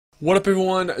What up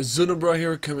everyone, ZonoBRAH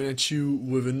here coming at you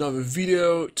with another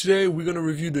video. Today we're going to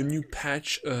review the new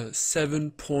patch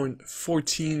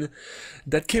 7.14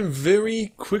 that came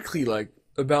very quickly,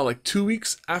 about 2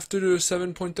 weeks after the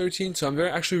 7.13, so I'm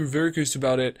actually very curious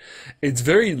about it. It's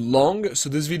very long, so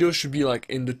this video should be like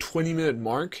in the 20-minute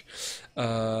mark.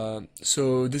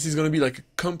 So this is going to be like a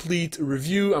complete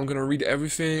review. I'm going to read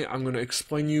everything. I'm going to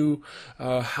explain you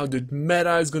how the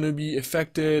meta is going to be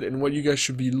affected and what you guys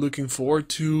should be looking forward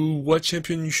to, what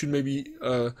champion you should maybe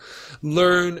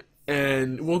learn,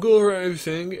 and we'll go over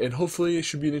everything, and hopefully it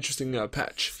should be an interesting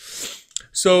patch.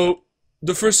 So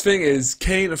the first thing is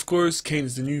Kayn. Of course, Kayn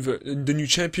is the new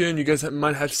champion. You guys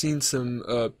might have seen some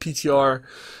PBE,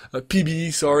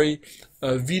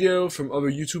 video from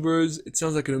other YouTubers. It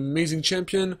sounds like an amazing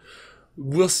champion.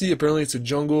 We'll see. Apparently, it's a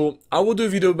jungle. I will do a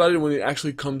video about it when it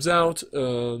actually comes out.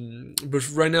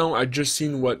 But right now, I just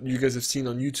seen what you guys have seen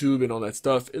on YouTube and all that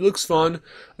stuff. It looks fun.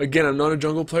 Again, I'm not a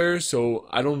jungle player, so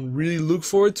I don't really look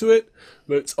forward to it.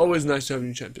 But it's always nice to have a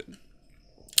new champion.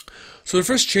 So the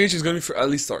first change is going to be for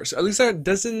Alistar. So Alistar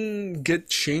doesn't get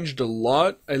changed a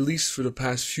lot, at least for the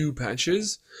past few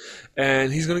patches.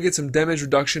 And he's going to get some damage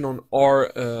reduction on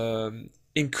R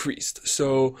increased.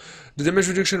 So the damage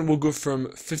reduction will go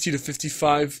from 50 to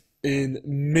 55 in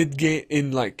mid game,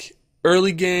 in like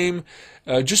early game,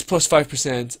 just plus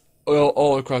 5%.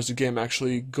 All across the game,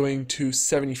 actually going to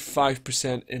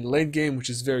 75% in late game, which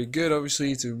is very good.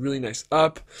 Obviously, it's a really nice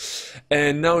up.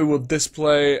 And now it will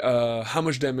display how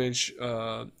much damage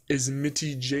is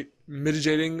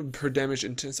mitigating per damage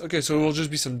intense. Okay, so it will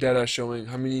just be some data showing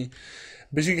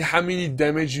basically how many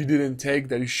damage you didn't take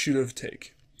that you should have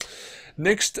taken.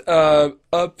 Next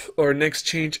next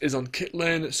change is on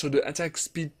Caitlyn. So the attack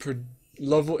speed per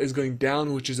level is going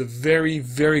down, which is a very,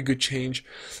 very good change.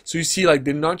 So you see, like,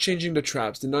 they're not changing the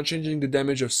traps, they're not changing the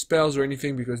damage of spells or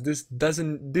anything, because this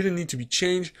didn't need to be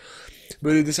changed,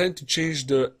 but they decided to change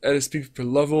the attack speed per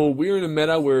level. We're in a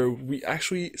meta where we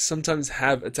actually sometimes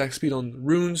have attack speed on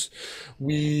runes.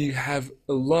 We have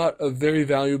a lot of very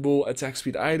valuable attack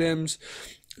speed items,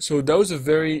 so that was a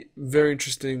very, very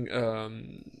interesting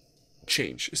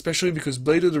change, especially because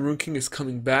Blade of the Rune King is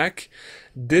coming back.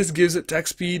 This gives attack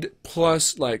speed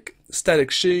plus like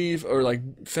Static Shave or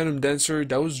like Phantom Dancer.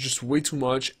 That was just way too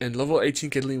much, and level 18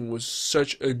 Caitlyn was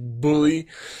such a bully,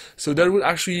 so that would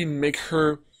actually make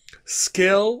her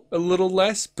scale a little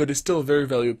less, but it's still a very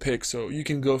valuable pick, so you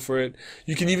can go for it.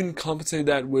 You can even compensate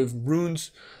that with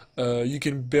runes. You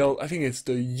can build, I think it's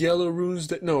the yellow runes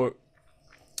that, no,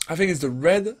 I think it's the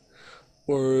red,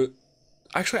 or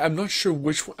actually, I'm not sure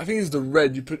which one. I think it's the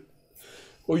red. You put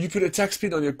attack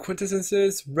speed on your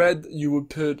quintessences. Red, you would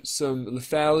put some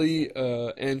lethality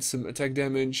and some attack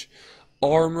damage,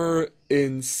 armor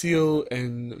in seal,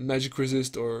 and magic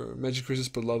resist or magic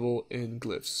resist per level in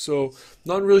glyphs. So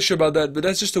not really sure about that, but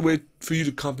that's just a way for you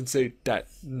to compensate that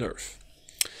nerf.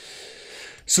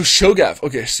 So Shogath,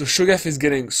 okay, so Shogath is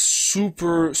getting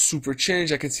super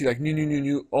changed. I can see like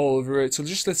new all over it. So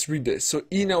just let's read this. So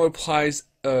E now applies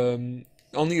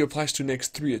only applies to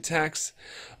next 3 attacks,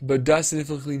 but does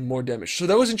significantly more damage. So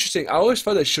that was interesting. I always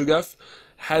thought that Shogath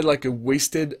had like a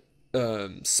wasted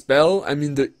spell. I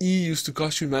mean, the E used to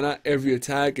cost you mana every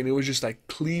attack, and it was just like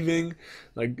cleaving.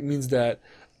 Like, it means that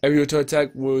every auto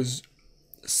attack was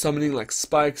summoning like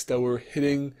spikes that were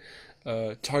hitting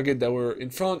target that were in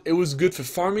front. It was good for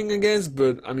farming against,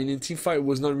 but I mean in teamfight it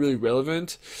was not really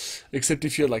relevant, except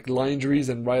if you had like line injuries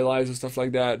and Rylai's and stuff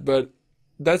like that. But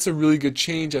that's a really good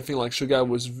change. I think like Shogath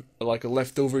was like a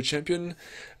leftover champion.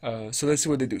 So let's see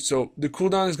what they do. So the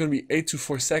cooldown is going to be 8 to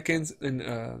 4 seconds, and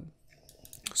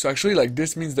so actually like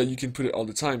this means that you can put it all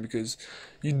the time, because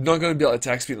you're not going to build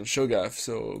attack speed on Shogath.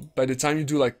 So by the time you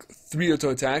do like 3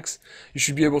 auto attacks, you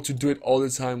should be able to do it all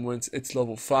the time once it's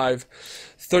level 5.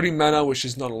 30 mana, which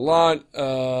is not a lot.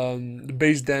 The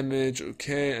base damage,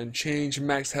 okay, and change.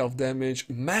 Max health damage.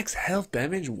 Max health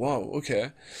damage? Wow,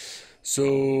 okay.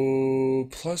 So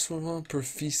plus 1 per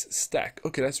feast stack.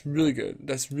 Okay, that's really good.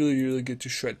 That's really good to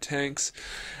shred tanks.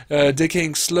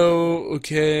 Decaying slow.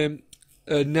 Okay.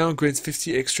 Now grants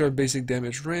 50 extra basic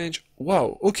damage range.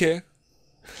 Wow. Okay.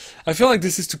 I feel like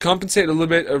this is to compensate a little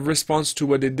bit a response to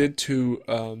what they did to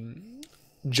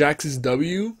Jax's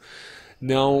W.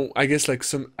 Now I guess like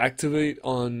some activate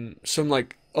on some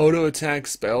like auto attack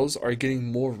spells are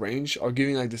getting more range, are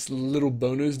giving like this little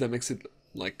bonus that makes it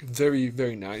like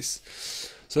very nice.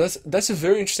 So that's a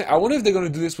very interesting. I wonder if they're going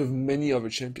to do this with many other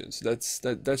champions.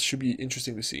 That should be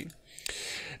interesting to see.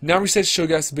 Now reset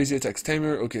Shogath's basic attacks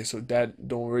timer. Okay, so that,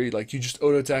 don't worry, like you just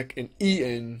auto attack and E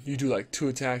and you do like 2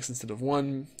 attacks instead of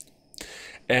 1.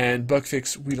 And bug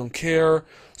fix, we don't care.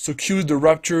 So Q, the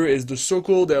Rapture, is the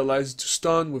circle that allows you to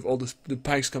stun with all the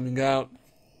pikes coming out.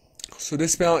 So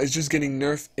this spell is just getting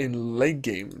nerfed in late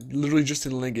game, literally just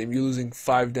in late game. You're losing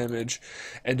 5 damage,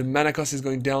 and the mana cost is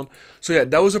going down. So yeah,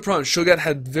 that was a problem. Shogat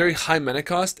had very high mana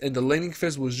cost, and the laning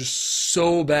phase was just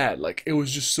so bad. Like, it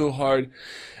was just so hard,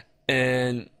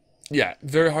 and yeah,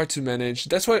 very hard to manage.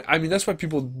 That's why, I mean, that's why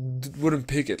people wouldn't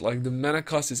pick it. Like, the mana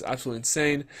cost is absolutely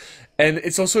insane, and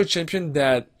it's also a champion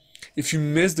that if you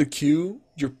miss the Q,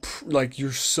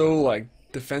 you're so like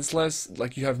defenseless,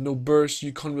 like you have no burst,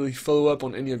 you can't really follow up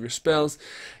on any of your spells.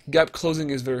 Gap closing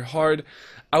is very hard.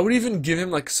 I would even give him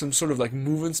like some sort of like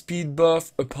movement speed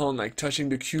buff upon like touching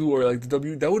the Q or like the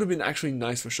W. That would have been actually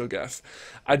nice for Shogath.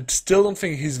 I still don't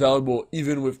think he's valuable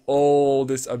even with all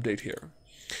this update here.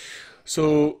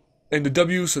 So, and the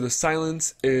W, so the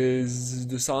silent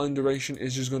duration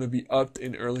is just going to be upped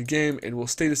in early game and will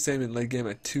stay the same in late game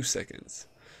at 2 seconds.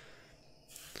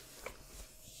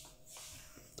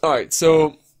 Alright,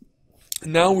 so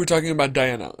now we're talking about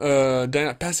Diana.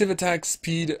 Diana, passive attack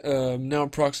speed now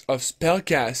procs of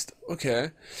spellcast, okay.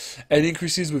 And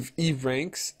increases with E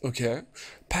ranks, okay.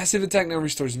 Passive attack now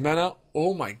restores mana,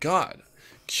 oh my god.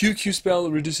 QQ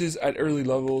spell reduces at early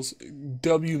levels,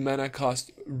 W mana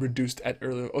cost reduced at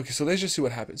early. Okay, so let's just see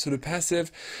what happens. So the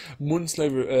passive,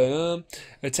 Moonslaver,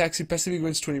 attack speed passively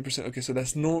grants 20%. Okay, so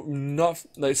that's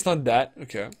it's not that,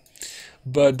 okay.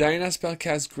 But Diana's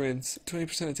spellcast grants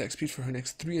 20% attack speed for her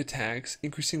next 3 attacks,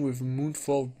 increasing with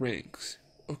Moonfall ranks.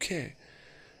 Okay.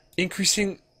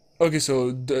 Increasing... Okay,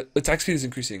 so the attack speed is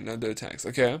increasing, not the attacks,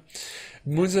 okay?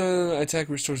 Moon's attack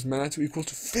restores mana to equal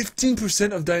to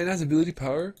 15% of Diana's ability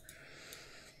power?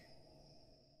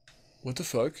 What the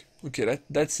fuck? Okay,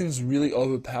 that seems really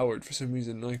overpowered for some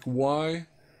reason. Like, why?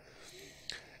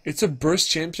 It's a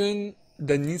burst champion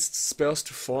that needs spells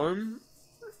to farm,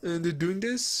 and they're doing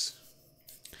this?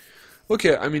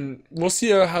 Okay, I mean, we'll see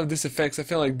how this affects. I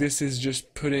feel like this is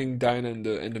just putting Diana in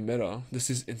the meta. This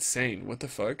is insane. What the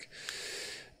fuck?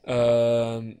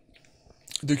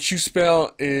 The Q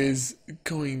spell is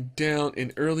going down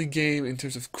in early game in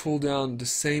terms of cooldown, the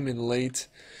same in late.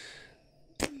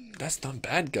 That's not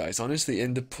bad, guys, honestly.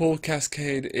 And the pull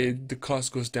cascade, the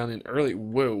cost goes down in early.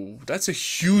 Whoa, that's a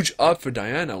huge up for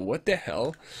Diana. What the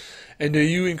hell? And the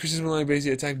U increases melee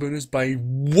basic attack bonus by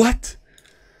what?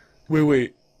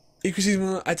 Wait. Increases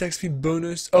melee attack speed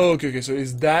bonus. Oh, okay. So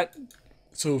is that...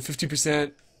 So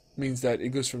 50% means that it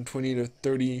goes from 20 to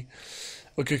 30.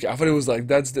 Okay. I thought it was like,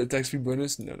 that's the attack speed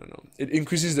bonus. No. It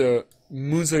increases the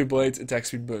Moonslayer Blade's attack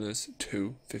speed bonus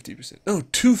to 50%. No,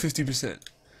 to 50%.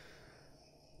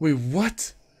 Wait,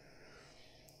 what?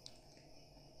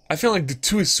 I feel like the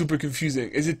 2 is super confusing.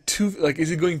 Is it 2, like, is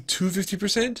it going to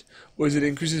 50%? Or is it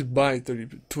increases by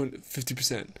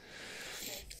 50%?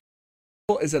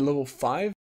 Is at level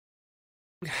 5?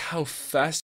 How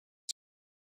fast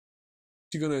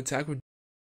you're gonna attack with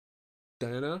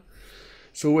Diana?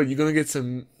 So what, you're gonna get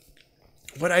some...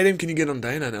 What item can you get on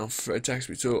Diana now for attack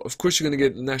speed? So, of course, you're gonna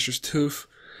get Gnasher's Tooth.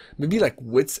 Maybe like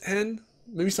Wit's End?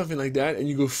 Maybe something like that, and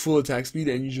you go full attack speed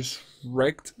and you just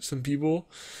wrecked some people.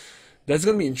 That's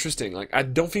gonna be interesting. Like, I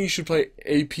don't think you should play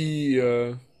AP,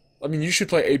 I mean, you should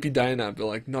play AP Diana, but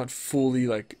like, not fully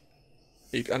like...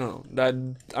 I don't know. That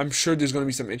I'm sure there's gonna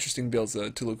be some interesting builds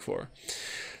to look for.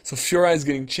 So Fiora is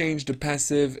getting changed. The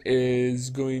passive is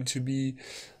going to be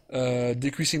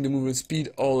decreasing the movement speed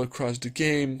all across the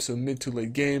game, so mid to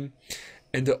late game.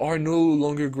 And the R no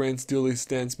longer grants daily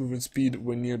stance movement speed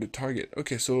when near the target.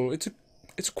 Okay, so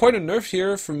it's quite a nerf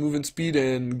here for movement speed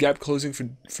and gap closing for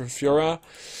Fiora.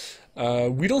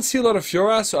 We don't see a lot of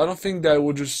Fiora, so I don't think that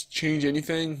will just change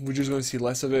anything. We're just going to see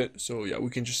less of it. So yeah, we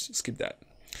can just skip that.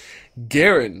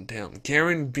 Garen, damn,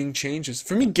 Garen being changed is,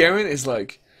 for me, Garen is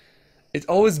like, it's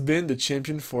always been the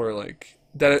champion for like,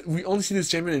 that we only see this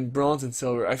champion in bronze and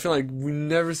silver. I feel like we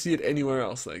never see it anywhere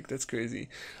else. Like, that's crazy.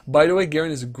 By the way,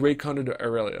 Garen is a great counter to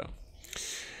Aurelia.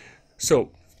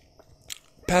 So,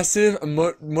 passive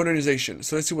modernization.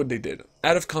 So let's see what they did.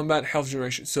 Out of combat, health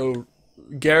generation. So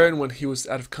Garen, when he was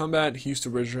out of combat, he used to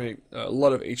regenerate a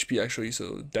lot of HP actually,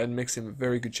 so that makes him a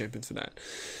very good champion for that.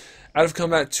 Out of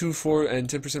combat, 2, 4, and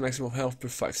 10% maximum health per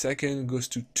 5 seconds goes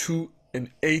to 2 and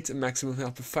 8 maximum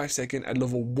health per 5 seconds at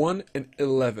level 1 and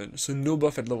 11, so no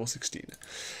buff at level 16.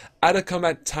 Out of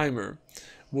combat timer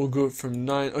will go from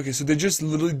 9. Okay, so they just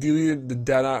literally deleted the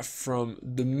data from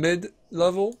the mid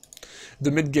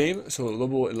game, so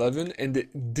level 11, and they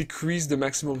decreased the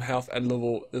maximum health at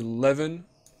level 11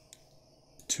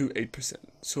 to 8%.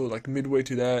 So like midway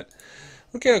to that.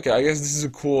 Okay, I guess this is a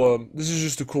cool, this is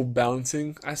just a cool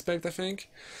balancing aspect, I think.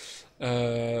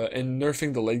 And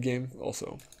nerfing the late game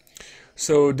also.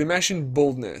 So Demashing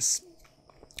Boldness.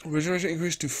 Regeneration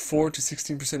increased to 4 to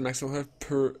 16% maximum health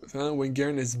per when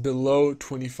Garen is below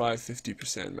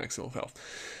 25-50% maximum health.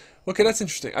 Okay, that's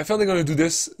interesting. I felt they're gonna do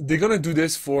this. They're gonna do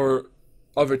this for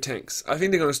other tanks. I think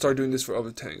they're gonna start doing this for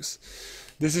other tanks.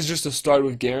 This is just a start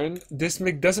with Garen. This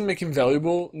doesn't make him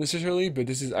valuable necessarily, but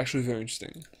this is actually very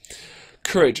interesting.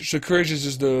 Courage. So Courage is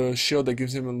just the shield that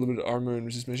gives him a little bit of armor and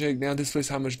resist magic. Now displays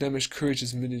how much damage Courage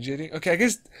is mitigating. Okay, I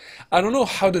guess I don't know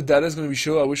how the data is going to be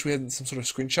shown. I wish we had some sort of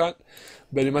screenshot,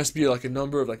 but it must be like a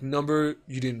number of number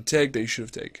you didn't take that you should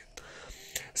have taken.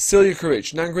 Celia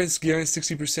Courage. 9 grants Garen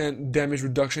 60% damage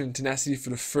reduction in tenacity for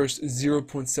the first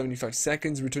 0.75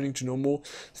 seconds, returning to normal.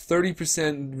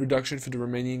 30% reduction for the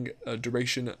remaining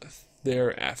duration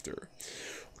thereafter.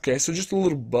 Okay, so just a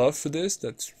little buff for this.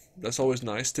 That's always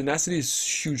nice. Tenacity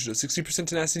is huge though. 60%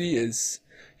 tenacity is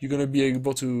you're gonna be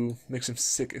able to make some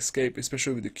sick escape,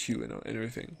 especially with the Q and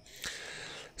everything.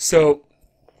 So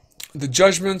the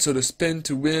judgment, so the spin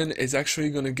to win, is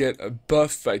actually gonna get a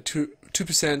buff by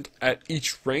 2% at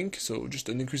each rank, so just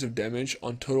an increase of damage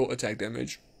on total attack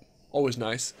damage. Always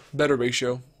nice. Better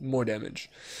ratio, more damage.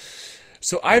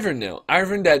 So Ivern now.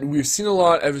 Ivern that we've seen a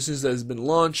lot ever since that has been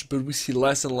launched, but we see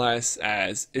less and less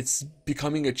as it's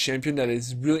becoming a champion that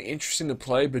is really interesting to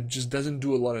play, but just doesn't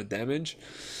do a lot of damage.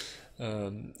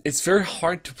 It's very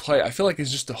hard to play. I feel like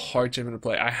it's just a hard champion to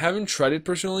play. I haven't tried it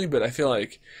personally, but I feel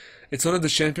like it's one of the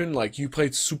champion like you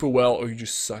played super well or you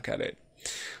just suck at it.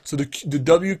 So the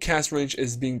W cast range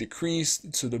is being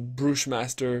decreased, so the Brush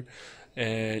Master,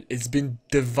 and it's been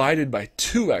divided by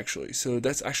 2 actually. So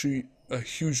that's actually a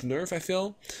huge nerf, I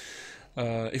feel.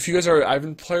 If you guys are an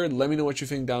Ivern player, let me know what you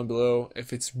think down below.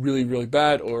 If it's really, really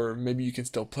bad, or maybe you can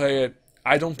still play it.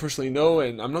 I don't personally know,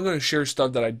 and I'm not going to share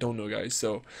stuff that I don't know, guys.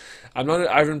 So I'm not an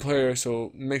Ivern player,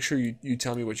 so make sure you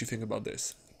tell me what you think about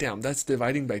this. Damn, that's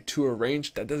dividing by 2 a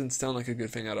range. That doesn't sound like a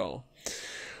good thing at all.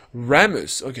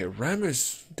 Rammus. Okay,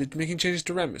 Rammus. Making changes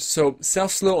to Rammus. So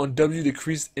self-slow on W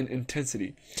decreased in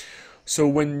intensity. So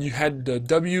when you had the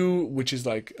W, which is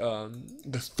like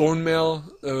the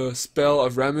Thornmail spell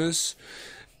of Rammus,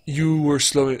 you were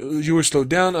slowed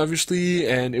down obviously,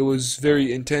 and it was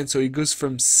very intense. So it goes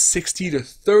from 60 to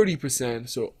 30%.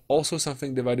 So also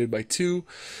something divided by 2,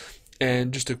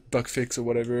 and just a bug fix or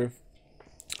whatever.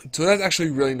 So that's actually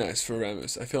really nice for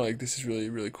Rammus. I feel like this is really,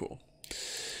 really cool.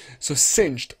 So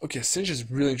Singed. Okay, Singed is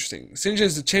really interesting. Singed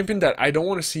is a champion that I don't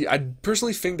want to see. I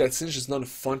personally think that Singed is not a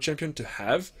fun champion to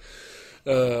have.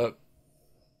 I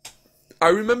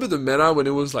remember the meta when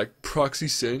it was like proxy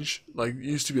Singed. Like, it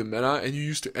used to be a meta, and you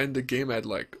used to end the game at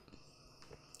like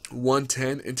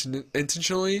 110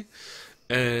 intentionally,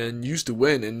 and you used to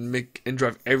win and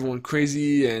drive everyone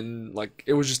crazy, and like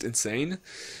it was just insane.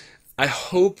 I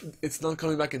hope it's not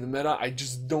coming back in the meta. I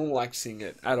just don't like seeing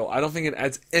it at all. I don't think it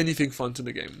adds anything fun to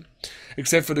the game,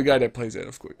 except for the guy that plays it,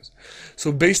 of course.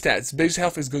 So base stats. Base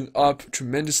health is going up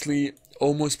tremendously,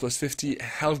 almost plus 50.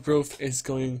 Health growth is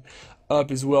going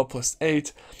up as well, plus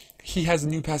 8. He has a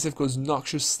new passive called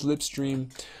Noxious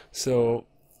Slipstream. So,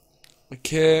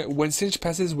 okay, when Singed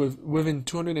passes within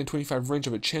 225 range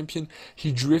of a champion,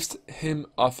 he drifts him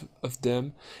off of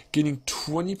them, getting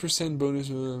 20% bonus.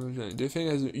 The thing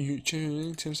has a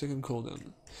 10-second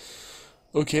cooldown.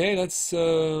 Okay, that's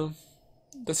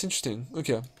interesting.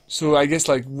 Okay, so I guess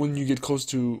like when you get close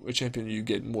to a champion, you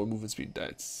get more movement speed.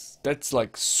 That's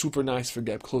like super nice for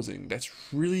gap closing. That's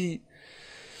really.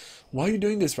 Why are you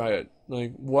doing this, Riot?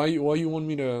 Like, why you want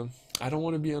me to? I don't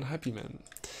want to be unhappy, man.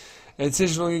 And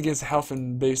Singed only against health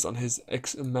and based on his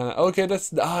X mana. Okay,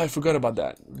 I forgot about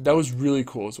that. That was really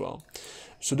cool as well.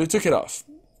 So they took it off.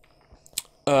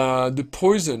 The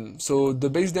poison. So the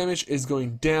base damage is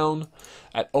going down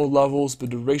at all levels, but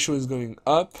the ratio is going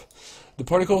up. The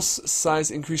particle size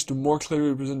increased to more clearly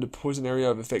represent the poison area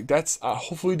of effect. That's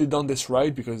hopefully they done this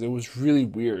right, because it was really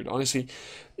weird, honestly.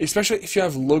 Especially if you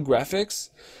have low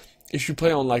graphics. If you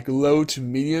play on like low to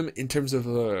medium in terms of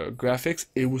graphics,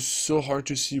 it was so hard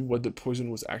to see what the poison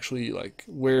was actually like,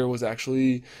 where it was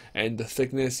actually, and the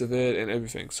thickness of it and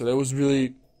everything. So that was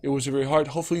really, it was very hard.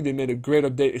 Hopefully they made a great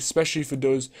update, especially for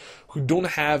those who don't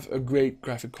have a great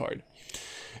graphic card.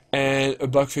 And a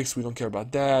bug fix, we don't care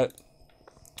about that.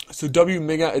 So W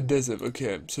Mega Adhesive.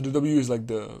 Okay, so the W is like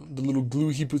the little glue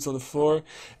he puts on the floor.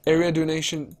 Area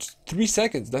donation 3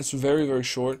 seconds. That's very, very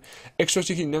short. Extra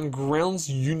sticky now grounds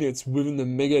units within the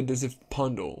Mega Adhesive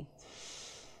bundle.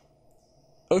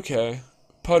 Okay,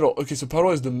 puddle. Okay, so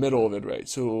puddle is the middle of it, right?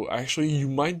 So actually, you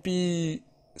might be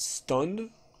stunned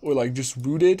or like just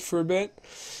rooted for a bit.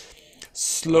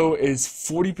 Slow is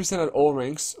 40% at all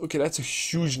ranks. Okay, that's a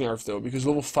huge nerf though, because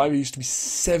level 5 it used to be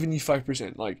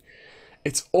 75%. Like,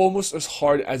 It's almost as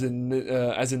hard as a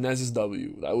Nasus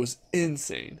W. That was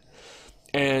insane.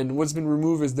 And what's been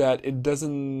removed is that it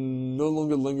doesn't no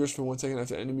longer lingers for 1 second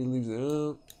after enemy leaves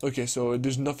the okay, so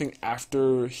there's nothing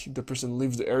after the person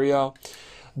leaves the area.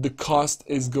 The cost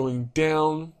is going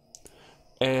down,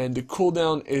 and the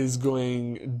cooldown is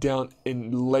going down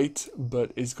in late,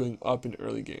 but it's going up in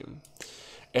early game.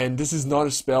 And this is not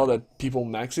a spell that people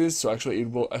maxes, so actually it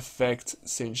will affect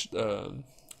Singe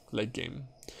late game.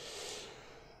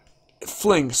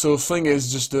 Fling. So fling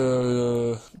is just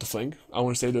the fling. I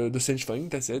want to say the Singe fling.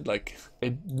 That's it. Like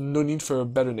no need for a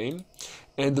better name.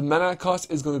 And the mana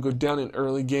cost is going to go down in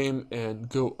early game and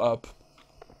go up.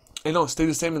 And no, stay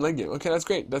the same in late game. Okay, that's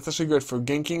great. That's actually good for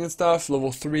ganking and stuff.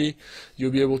 Level 3,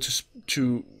 you'll be able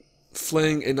to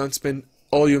fling and not spend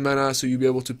all your mana, so you'll be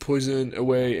able to poison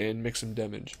away and make some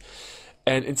damage.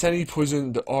 And Insanity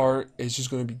Poison, the R is just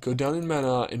going to go down in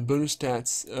mana, and bonus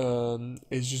stats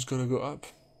is just going to go up.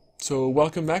 So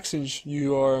welcome back, Singe.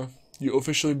 You're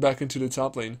officially back into the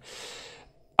top lane.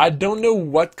 I don't know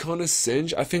what kind of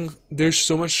Singe. I think there's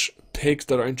so much picks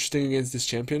that are interesting against this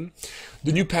champion.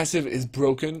 The new passive is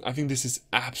broken. I think this is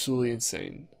absolutely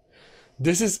insane.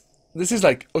 This is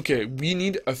like, okay, we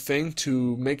need a thing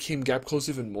to make him gap close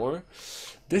even more.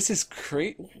 This is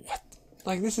crazy. What?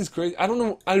 Like, this is crazy. I don't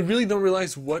know. I really don't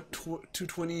realize what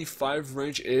 225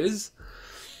 range is,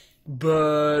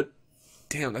 but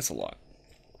damn, that's a lot.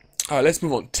 Alright, let's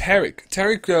move on. Taric.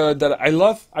 Taric, that I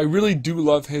love. I really do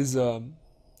love his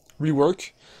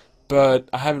rework, but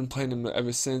I haven't played him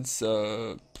ever since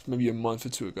maybe a month or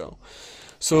two ago.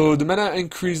 So the mana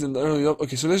increased in the early up.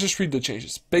 Okay, so let's just read the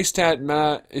changes. Base stat,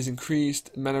 mana is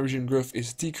increased, mana regen growth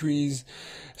is decreased,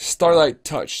 Starlight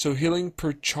Touch. So healing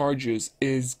per charges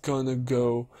is gonna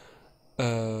go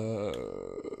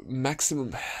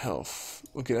maximum health.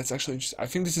 Okay, that's actually interesting. I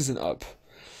think this is an up.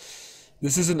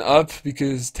 This is an up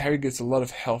because Taric gets a lot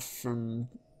of health from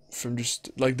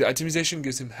just like the itemization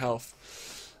gives him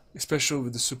health, especially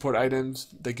with the support items.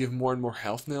 They give more and more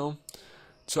health now.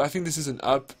 So I think this is an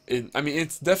up in, I mean,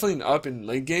 it's definitely an up in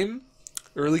late game.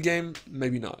 Early game,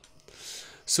 maybe not.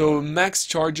 So max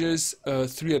charges,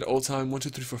 3 at all time, 1, 2,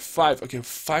 3, 4, 5. Okay,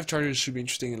 5 charges should be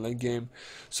interesting in late game.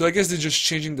 So I guess they're just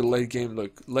changing the late game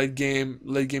look. Late game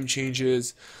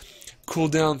changes.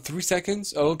 Cooldown 3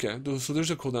 seconds. Oh, okay. So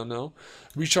there's a cooldown now.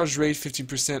 Recharge rate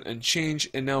 15% and change.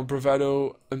 And now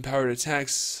Bravado empowered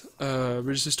attacks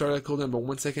register starlight cooldown, but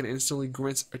 1 second instantly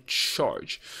grants a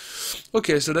charge.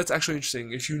 Okay, so that's actually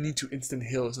interesting. If you need to instant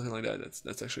heal or something like that,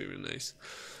 that's actually really nice.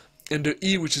 And the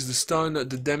E, which is the stun, the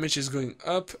damage is going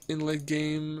up in late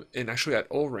game and actually at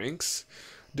all ranks.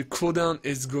 The cooldown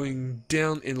is going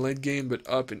down in late game but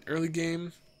up in early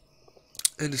game.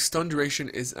 And the stun duration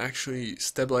is actually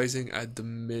stabilizing at the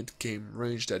mid-game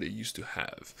range that it used to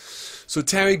have. So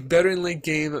Taric, better in late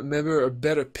game, maybe a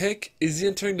better pick. Is he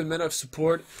entering the meta of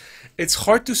support? It's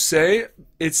hard to say.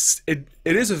 It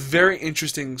is a very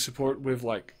interesting support with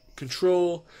like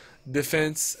control,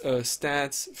 defense,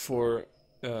 stats for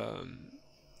the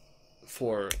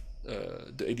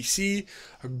ADC,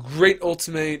 a great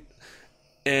ultimate,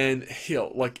 and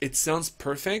heal. Like, it sounds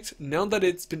perfect. Now that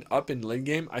it's been up in late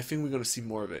game, I think we're gonna see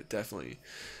more of it, definitely.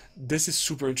 This is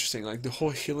super interesting. Like, the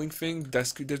whole healing thing,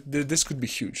 this could be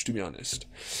huge, to be honest.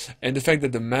 And the fact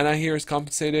that the mana here is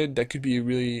compensated, it could be a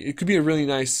really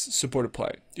nice support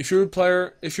play. If you're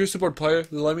a support player,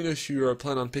 let me know if you're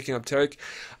planning on picking up Taric.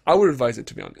 I would advise it,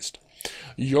 to be honest.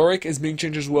 Yorick is being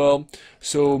changed as well.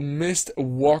 So Mist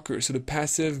Walker, so the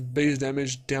passive base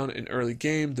damage down in early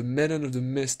game. The meta of the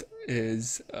Mist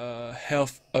is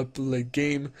health up late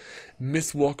game.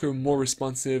 Mist Walker more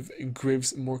responsive,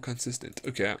 Graves more consistent.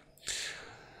 Okay.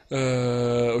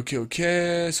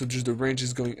 Okay. So just the range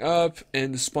is going up,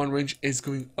 and the spawn range is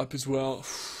going up as well.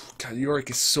 God,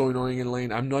 Yorick is so annoying in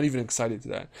lane. I'm not even excited to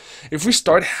that. If we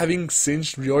start having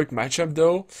Singed Yorick matchup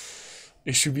though,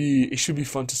 it should be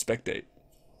fun to spectate.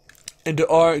 And the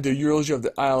R, the Urology of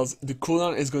the Isles, the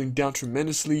cooldown is going down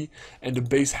tremendously, and the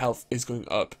base health is going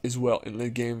up as well in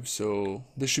late game, so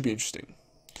this should be interesting.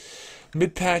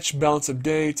 Mid-patch balance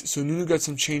update, so Nunu got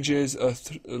some changes,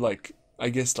 I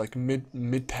guess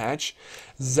mid-patch.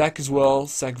 Zac as well,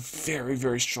 Zac very,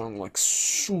 very strong, like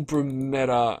super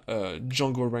meta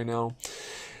jungler right now.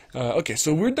 Okay,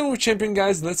 so we're done with champion,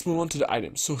 guys. Let's move on to the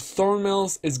items. So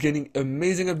Thornmails is getting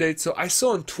amazing updates. So I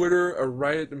saw on Twitter a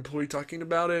Riot employee talking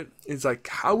about it. It's like,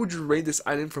 how would you rate this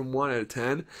item from 1 out of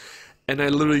 10? And I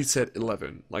literally said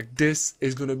 11. Like, this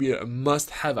is going to be a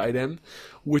must-have item,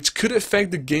 which could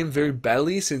affect the game very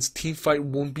badly since teamfight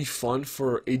won't be fun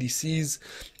for ADCs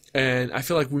And I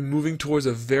feel like we're moving towards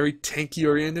a very tanky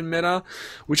oriented meta,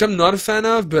 which I'm not a fan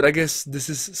of, but I guess this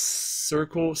is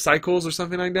cycles or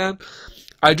something like that.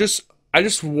 I just I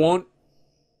just want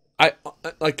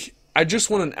I just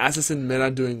want an assassin meta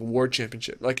doing World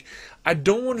Championship. Like, I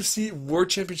don't want to see World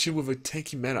Championship with a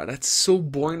tanky meta. That's so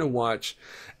boring to watch.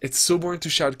 It's so boring to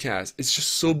shoutcast. It's just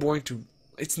so boring to.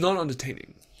 It's not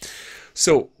entertaining.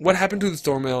 So what happened to the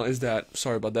Thornmail is that,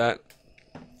 sorry about that.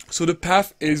 So the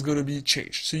path is going to be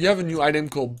changed. So you have a new item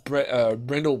called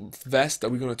Brindle Vest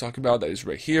that we're going to talk about, that is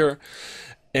right here,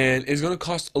 and it's going to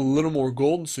cost a little more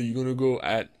gold. So you're going to go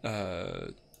at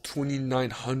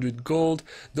 2,900 gold.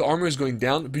 The armor is going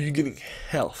down, but you're getting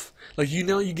health. Like,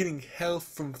 you're getting health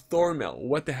from Thornmail.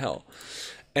 What the hell?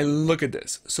 And look at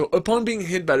this. So upon being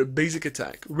hit by the basic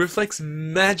attack, reflects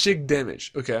magic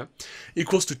damage, okay,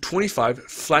 equals to 25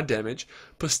 flat damage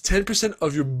plus 10%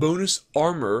 of your bonus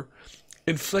armor,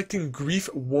 inflicting grief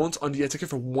once on the attacker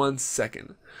for 1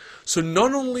 second. So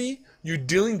not only you're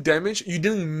dealing damage, you're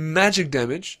dealing magic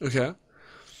damage, okay,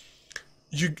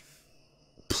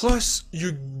 plus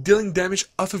you're dealing damage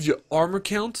off of your armor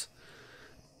count,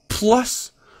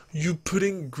 plus you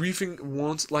putting griefing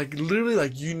once, like literally,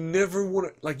 like you never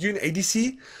want to, like you're in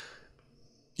ADC,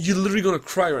 you're literally gonna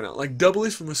cry right now. Like Double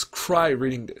must cry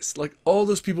reading this. Like all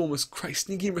those people must cry.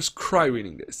 Sneaky must cry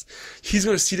reading this. He's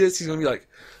gonna see this. He's gonna be like,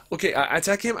 okay, I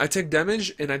attack him, I take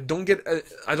damage, and I don't get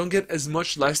as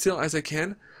much lifesteal as I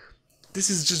can. This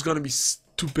is just gonna be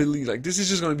stupidly, like, this is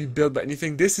just gonna be built by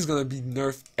anything. This is gonna be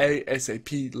nerfed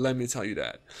ASAP. Let me tell you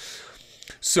that.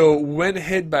 So when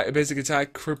hit by a basic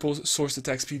attack, cripples source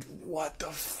attack speed. What the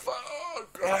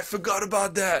fuck? Oh, I forgot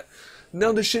about that.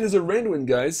 Now this shit is a Randwin,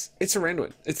 guys. It's a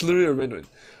Randwin. It's literally a Randwin.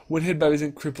 When hit by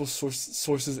basic, cripples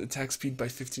sources attack speed by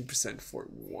 15% for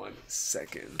 1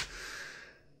 second.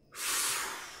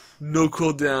 No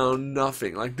cooldown,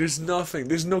 nothing. Like, there's nothing.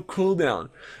 There's no cooldown.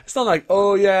 It's not like,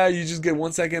 oh yeah, you just get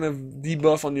 1 second of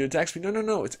debuff on your attack speed. No, no,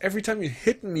 no. It's every time you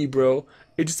hit me, bro,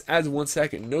 it just adds 1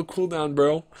 second. No cooldown,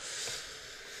 bro.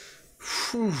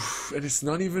 Whew. And it's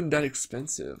not even that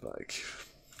expensive. Like,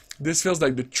 this feels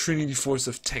like the Trinity Force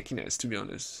of tankiness, to be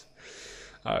honest.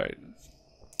 Alright.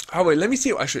 Oh wait, let me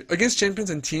see. Actually, against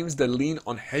champions and teams that lean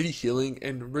on heavy healing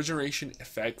and regeneration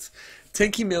effects,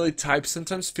 tanky melee types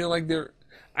sometimes feel like they're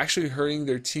actually hurting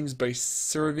their teams by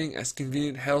serving as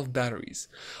convenient health batteries.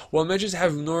 While mages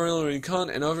have normal recon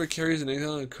and other carriers and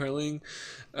excellent curling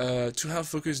to have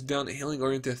focused down a healing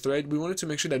oriented thread, we wanted to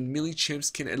make sure that melee champs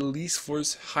can at least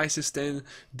force high sustained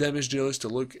damage dealers to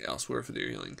look elsewhere for their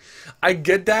healing. I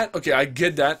get that. Okay, I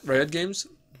get that, Riot Games,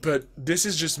 but this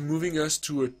is just moving us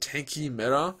to a tanky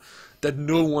meta that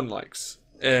no one likes.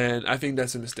 And I think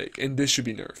that's a mistake, and this should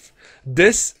be nerfed.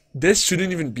 This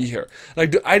shouldn't even be here.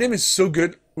 Like, the item is so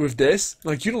good with this,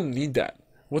 like, you don't need that.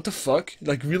 What the fuck?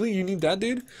 Like, really, you need that,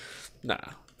 dude? Nah,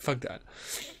 fuck that.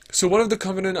 So one of the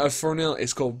component of Thornmail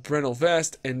is called Brindle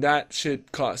Vest, and that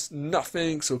shit costs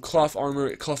nothing. So cloth armor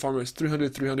is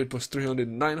 300, 300 plus 300,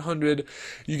 900.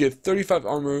 You get 35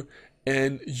 armor,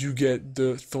 and you get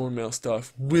the Thornmail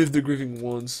stuff with the grieving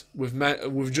ones, with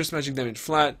just magic damage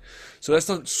flat. So that's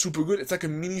not super good. It's like a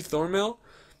mini Thornmail,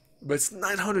 but it's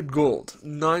 900 gold.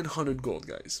 900 gold,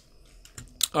 guys.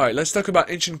 Alright, let's talk about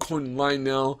Ancient Coin Line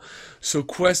now. So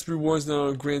quest rewards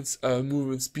now grants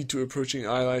movement speed to approaching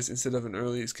allies instead of an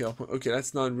early scale point. Okay,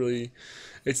 that's not really,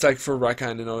 it's like for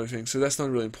Rakan and other things, so that's not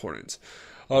really important.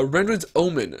 Rendred's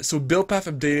Omen. So build path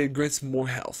updated grants more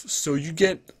health. So you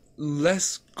get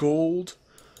less gold.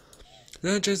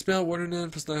 Chance spell, water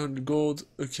nun plus 900 gold.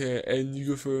 Okay, and you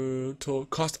go for total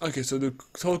cost. Okay, so the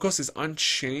total cost is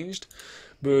unchanged,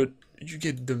 but you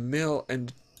get the mill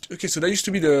and okay, so that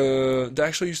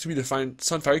actually used to be the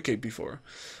Sunfire Cape before,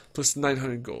 plus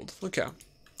 900 gold. Okay,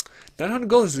 900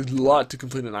 gold is a lot to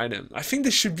complete an item. I think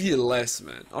this should be less,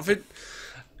 man. Of it,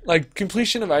 like,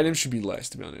 completion of items should be less,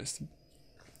 to be honest.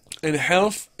 And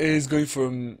health is going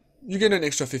from, you get an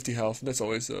extra 50 health. That's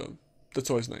always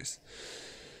nice.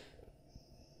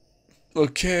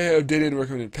 Okay, updated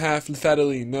recommended path.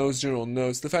 Lethality notes, general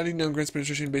notes. Lethality now grants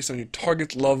penetration based on your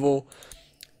target level.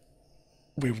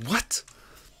 Wait, what?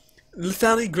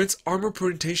 Lethality grants armor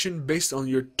penetration based on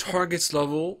your target's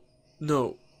level.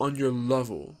 No, on your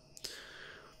level.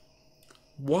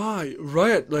 Why?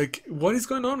 Riot, like, what is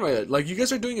going on, Riot? Like, you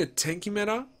guys are doing a tanky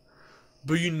meta,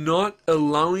 but you're not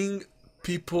allowing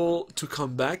people to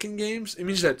come back in games? It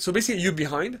means that, so basically you're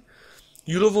behind.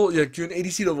 You level, like, you're an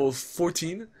ADC level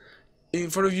 14. In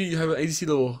front of you, you have an ADC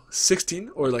level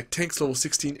 16, or like tanks level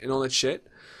 16 and all that shit.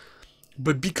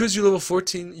 But because you're level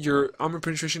 14, your armor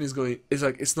penetration is like,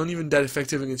 it's not even that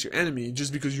effective against your enemy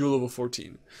just because you're level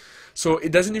 14. So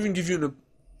it doesn't even give you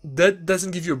that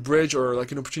doesn't give you a bridge or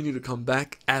like an opportunity to come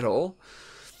back at all.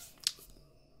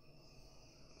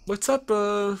 What's up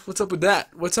with that?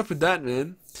 What's up with that,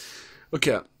 man?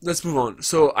 Okay, let's move on.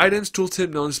 So items,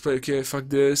 tooltip, non-display. Okay, fuck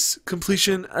this.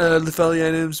 Completion, lethality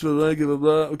items, blah blah blah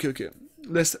blah. Okay.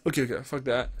 Okay, fuck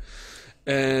that.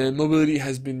 And mobility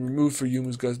has been removed for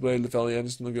humans, guys, blade, lethality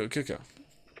items, no go. Okay.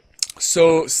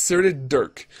 So Serrated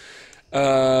Dirk.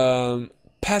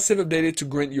 Passive updated to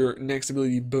grant your next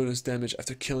ability bonus damage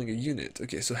after killing a unit.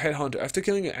 Okay, so Headhunter. After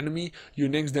killing an enemy, your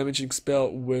next damaging spell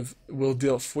will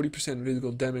deal 40%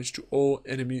 physical damage to all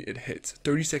enemy it hits.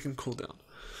 30-second cooldown.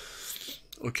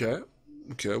 Okay,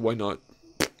 why not?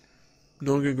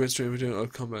 No longer grants strength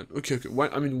of combat. Okay,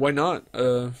 why not?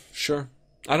 Sure.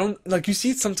 I don't, like, you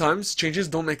see sometimes changes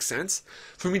don't make sense.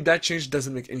 For me, that change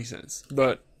doesn't make any sense.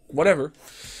 But, whatever.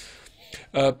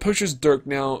 Poacher's Dirk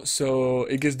now, so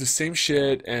it gets the same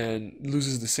shit and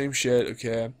loses the same shit,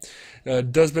 okay.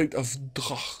 Dustbait of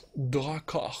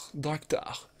Draktar.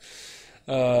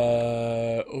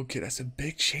 Okay, that's a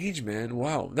big change, man.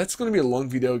 Wow, that's gonna be a long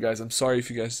video, guys. I'm sorry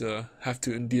if you guys have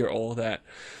to endure all of that.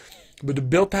 But the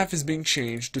build path is being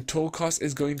changed, the total cost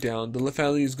is going down, the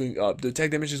lethality is going up, the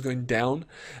attack damage is going down,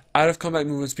 out of combat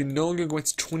movement speed no longer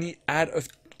grants 20 out of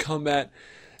combat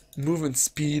movement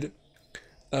speed.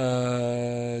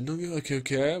 No,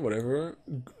 okay, whatever.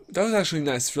 That was actually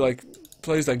nice for like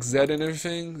players like Zed and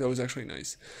everything. That was actually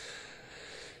nice.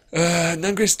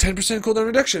 Non-grace 10% cooldown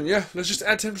reduction. Yeah, let's just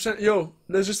add 10%. Yo,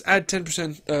 let's just add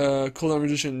 10% cooldown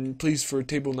reduction, please, for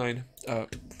table 9.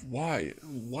 Why?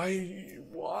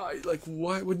 Like,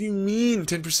 why? What do you mean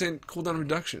 10% cooldown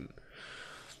reduction?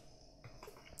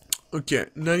 Okay,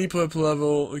 90 per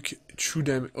level. Okay, true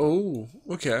damage. Oh,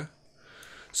 okay.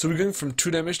 So we're going from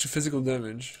 2 damage to physical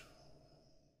damage.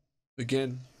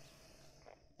 Again,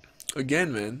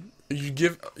 man. You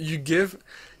give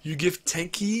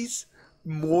tankies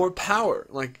more power.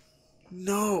 Like,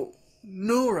 no,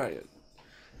 Riot.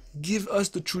 Give us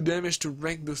the true damage to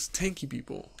rank those tanky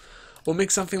people, or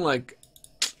make something like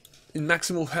in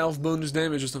maximal health bonus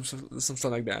damage or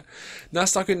something like that. Now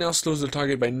Stalker now slows the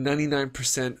target by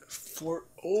 99% for,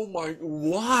 oh my,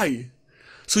 why?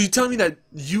 So you tell me that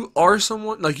you are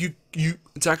someone, like you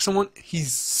attack someone,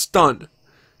 he's stunned.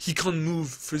 He can't move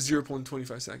for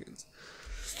 0.25 seconds.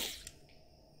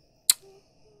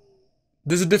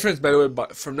 There's a difference, by the way,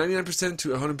 but from 99% to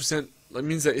 100%. That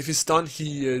means that if he's stunned,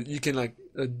 you can like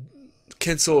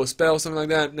cancel a spell, something like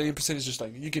that. 90% is just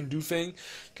like you can do thing, you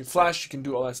can flash, you can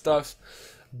do all that stuff,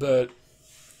 but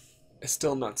it's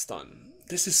still not stunned.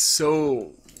 This is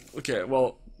so okay.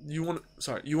 Well, you want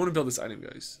to build this item,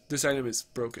 guys. This item is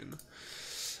broken.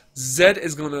 Zed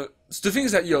is gonna. So the thing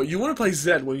is that you want to play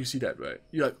Zed when you see that, right?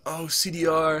 You're like, oh,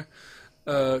 CDR,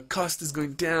 cost is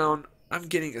going down. I'm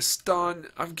getting a stun.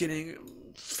 I'm getting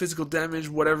physical damage,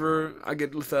 whatever. I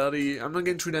get lethality. I'm not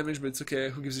getting true damage, but it's okay.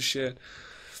 Who gives a shit?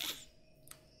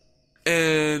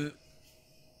 And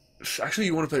actually,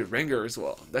 you want to play Ranger as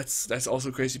well. That's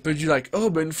also crazy. But you're like, oh,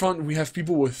 but in front we have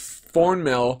people with Thorn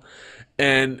Mail,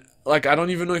 and like I don't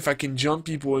even know if I can jump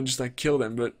people and just like kill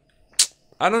them. But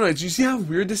I don't know. Do you see how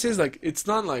weird this is? Like, it's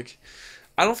not like,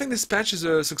 I don't think this patch is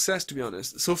a success, to be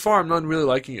honest. So far, I'm not really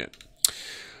liking it.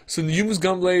 So the Humus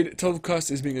Gunblade, total cost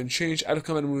is being unchanged. Out of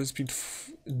combat movement speed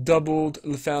doubled,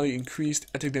 lethality increased,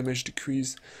 attack damage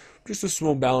decreased. Just a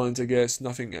small balance, I guess.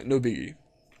 Nothing, no biggie.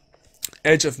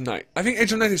 Edge of Night. I think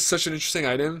Edge of Night is such an interesting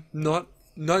item. Not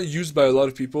used by a lot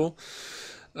of people.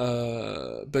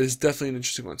 But it's definitely an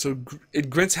interesting one. So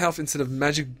it grants health instead of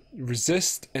magic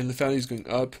resist, and lethality is going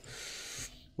up.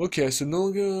 Okay, so no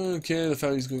longer, okay,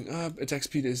 lethality is going up, attack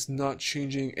speed is not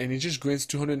changing, and it just grants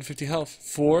 250 health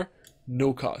for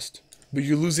no cost. But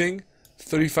you're losing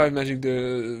 35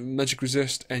 magic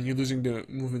resist, and you're losing the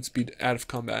movement speed out of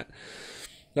combat,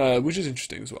 which is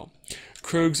interesting as well.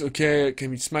 Krogs, okay,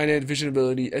 can be smited, vision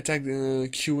ability, attack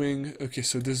queuing, okay,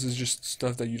 so this is just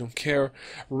stuff that you don't care.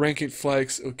 Rank 8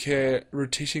 flex, okay,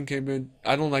 rotation cabin,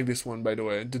 I don't like this one, by the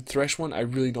way. The Thresh one, I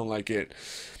really don't like it.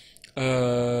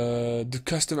 The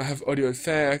custom, I have audio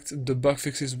effect, the bug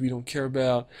fixes we don't care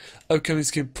about. Upcoming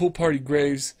skin, Pool Party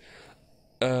Graves,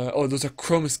 oh, those are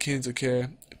chroma skins, okay.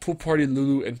 Pool Party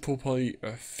Lulu and Pool Party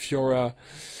Fiora.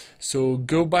 So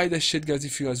go buy that shit, guys,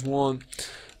 if you guys want.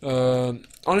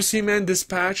 Honestly, man, this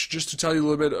patch, just to tell you a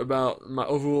little bit about my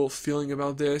overall feeling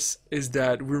about this, is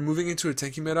that we're moving into a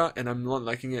tanky meta, and I'm not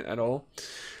liking it at all.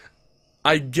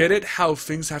 I get it how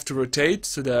things have to rotate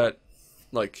so that,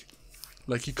 like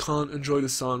you can't enjoy the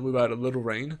sun without a little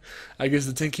rain. I guess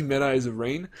the tanky meta is a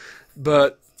rain,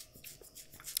 but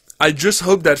I just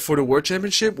hope that for the World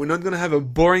Championship, we're not gonna have a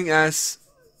boring ass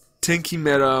tanky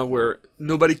meta where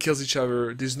nobody kills each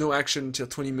other, there's no action until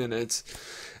 20 minutes,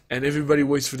 and everybody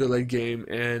waits for the late game,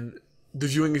 and the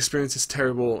viewing experience is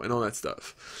terrible and all that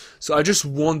stuff. So I just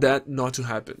want that not to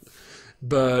happen.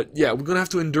 But yeah, we're gonna have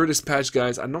to endure this patch,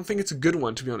 guys. I don't think it's a good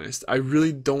one, to be honest. I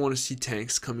really don't want to see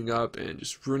tanks coming up and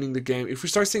just ruining the game. If we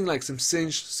start seeing like some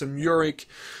Singe, some Yorick,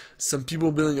 some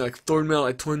people building like Thornmail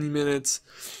at 20 minutes,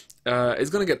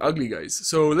 it's gonna get ugly, guys.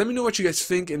 So let me know what you guys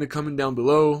think in the comment down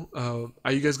below.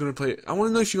 Are you guys gonna play? I want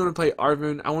to know if you're gonna play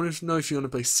Arven. I want to know if you're gonna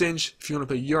play Singe, if you're gonna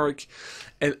play Yorick,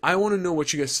 and I want to know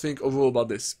what you guys think overall about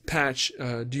this patch.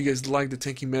 Do you guys like the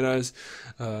tanky metas?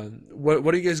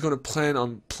 What are you guys gonna plan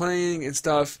on playing and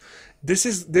stuff?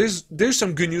 There's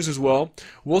some good news as well.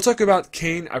 We'll talk about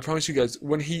Kane. I promise you guys,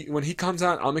 when he comes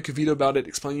out, I'll make a video about it,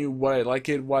 explaining you what I like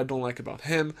it, what I don't like about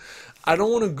him. I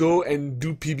don't want to go and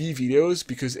do PB videos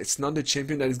because it's not the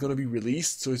champion that is going to be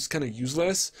released, so it's kind of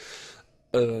useless.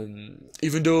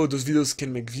 Even though those videos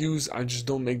can make views, I just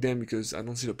don't make them because I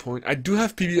don't see the point. I do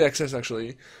have PB access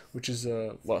actually, which is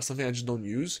well, something I just don't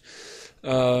use.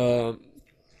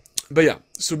 But yeah,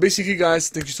 so basically guys,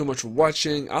 thank you so much for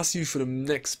watching. I'll see you for the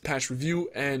next patch review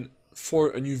and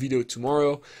for a new video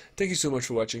tomorrow. Thank you so much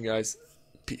for watching, guys.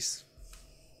 Peace.